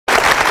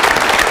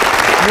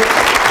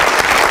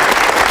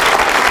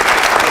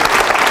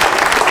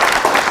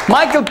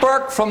Michael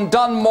Burke from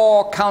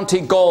Dunmore, County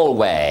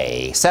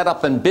Galway, set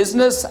up in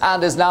business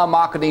and is now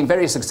marketing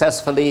very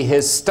successfully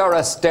his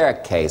Stira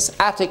staircase,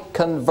 attic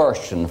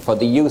conversion for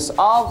the use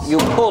of, you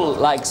pull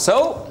like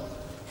so,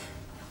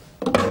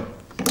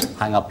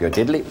 hang up your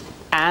diddly,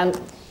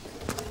 and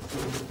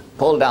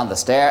pull down the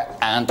stair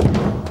and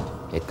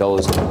it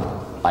goes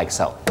like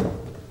so.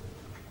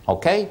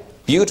 Okay,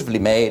 beautifully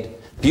made,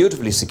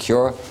 beautifully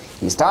secure.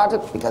 He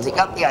started because he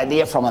got the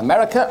idea from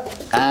America,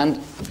 and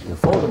you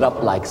fold it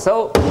up like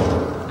so,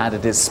 and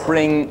it is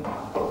spring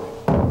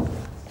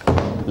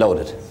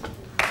loaded.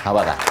 How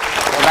about that?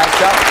 So nice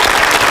job.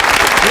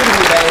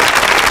 Beautifully made.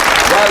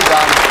 Well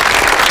done.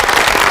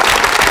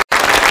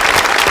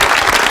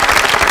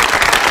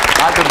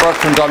 Michael Burke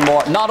from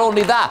Dunmore. Not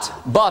only that,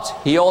 but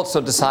he also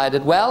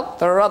decided, well,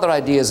 there are other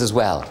ideas as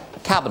well.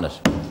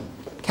 Cabinet.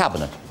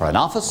 Cabinet for an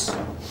office,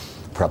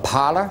 for a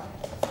parlour,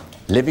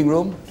 living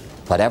room,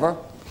 whatever.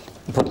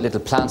 You put little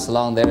plants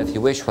along there if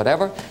you wish,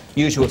 whatever.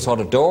 Usual sort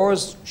of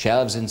doors,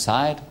 shelves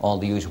inside, all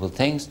the usual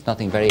things.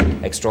 Nothing very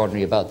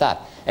extraordinary about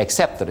that.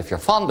 Except that if you're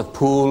fond of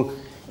pool,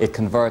 it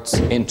converts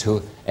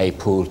into a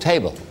pool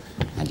table.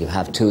 And you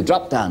have two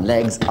drop-down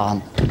legs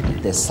on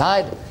this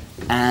side,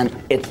 and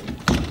it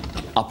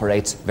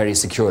operates very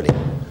securely.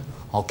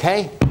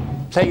 Okay?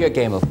 Play your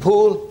game of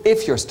pool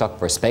if you're stuck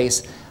for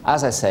space.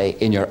 As I say,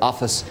 in your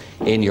office,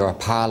 in your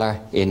parlour,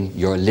 in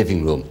your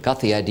living room. Got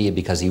the idea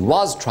because he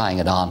was trying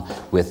it on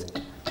with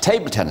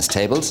table tennis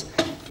tables,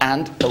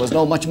 and there was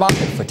no much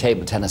market for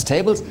table tennis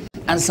tables,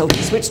 and so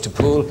he switched to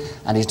pool,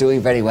 and he's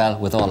doing very well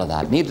with all of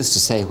that. Needless to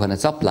say, when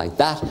it's up like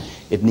that,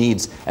 it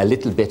needs a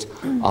little bit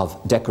of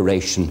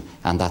decoration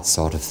and that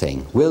sort of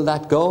thing. Will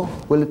that go?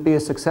 Will it be a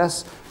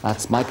success?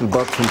 That's Michael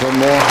Burke from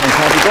Dunmore in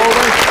County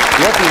Galway.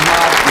 Working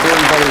hard and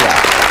doing very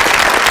well.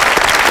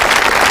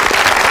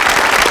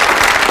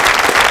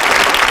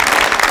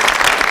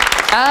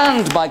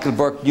 And Michael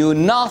Burke knew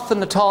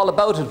nothing at all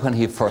about it when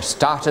he first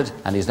started,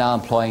 and he's now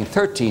employing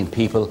 13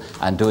 people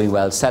and doing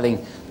well,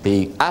 selling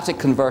the attic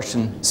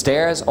conversion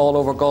stairs all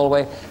over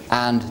Galway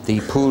and the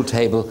pool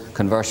table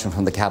conversion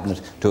from the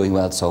cabinet, doing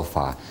well so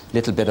far.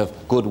 Little bit of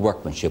good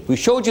workmanship. We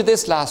showed you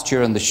this last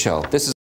year on the show. This is